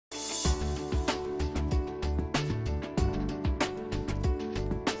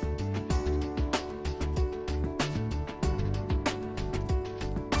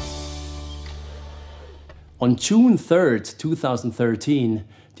On June 3, 2013,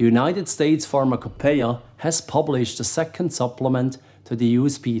 the United States Pharmacopoeia has published the second supplement to the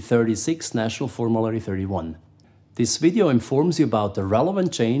USP 36 National Formulary 31. This video informs you about the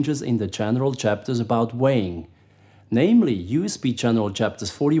relevant changes in the general chapters about weighing, namely USP General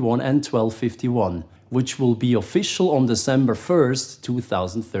Chapters 41 and 1251, which will be official on December 1,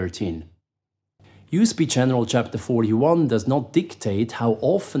 2013. USP General Chapter 41 does not dictate how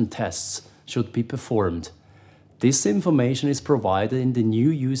often tests should be performed. This information is provided in the new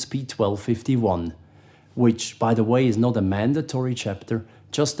USP 1251, which, by the way, is not a mandatory chapter,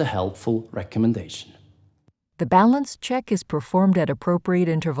 just a helpful recommendation. The balance check is performed at appropriate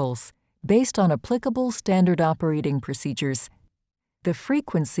intervals, based on applicable standard operating procedures. The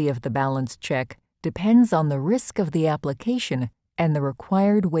frequency of the balance check depends on the risk of the application and the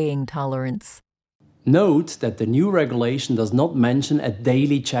required weighing tolerance. Note that the new regulation does not mention a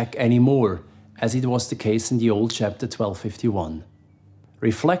daily check anymore, as it was the case in the old Chapter 1251.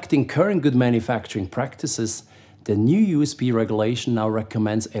 Reflecting current good manufacturing practices, the new USP regulation now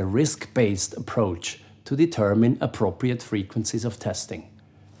recommends a risk-based approach to determine appropriate frequencies of testing.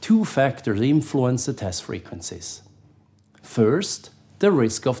 Two factors influence the test frequencies. First, the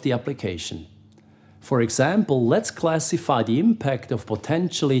risk of the application. For example, let's classify the impact of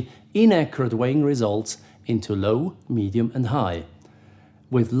potentially inaccurate weighing results into low, medium and high,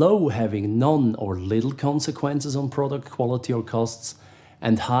 with low having none or little consequences on product quality or costs,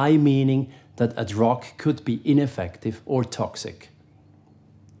 and high meaning that a drug could be ineffective or toxic.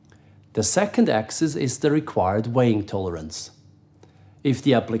 The second axis is the required weighing tolerance. If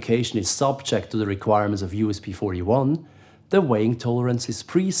the application is subject to the requirements of USP 41, the weighing tolerance is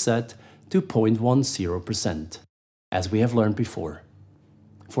preset to 0.10%, as we have learned before.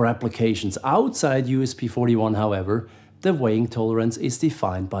 For applications outside USP 41, however, the weighing tolerance is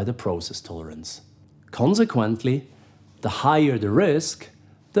defined by the process tolerance. Consequently, the higher the risk,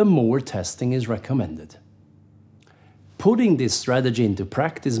 the more testing is recommended. Putting this strategy into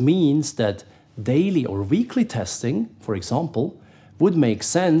practice means that daily or weekly testing, for example, would make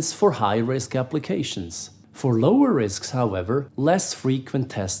sense for high-risk applications. For lower risks, however, less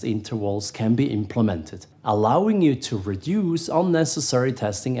frequent test intervals can be implemented, allowing you to reduce unnecessary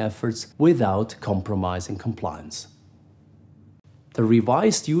testing efforts without compromising compliance. The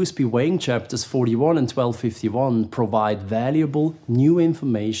revised USP weighing chapters 41 and 1251 provide valuable new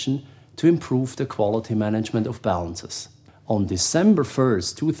information to improve the quality management of balances. On December 1,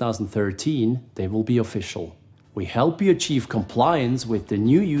 2013, they will be official. We help you achieve compliance with the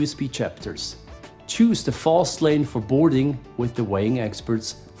new USP chapters. Choose the fast lane for boarding with the weighing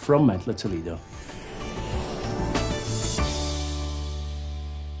experts from Mettler Toledo.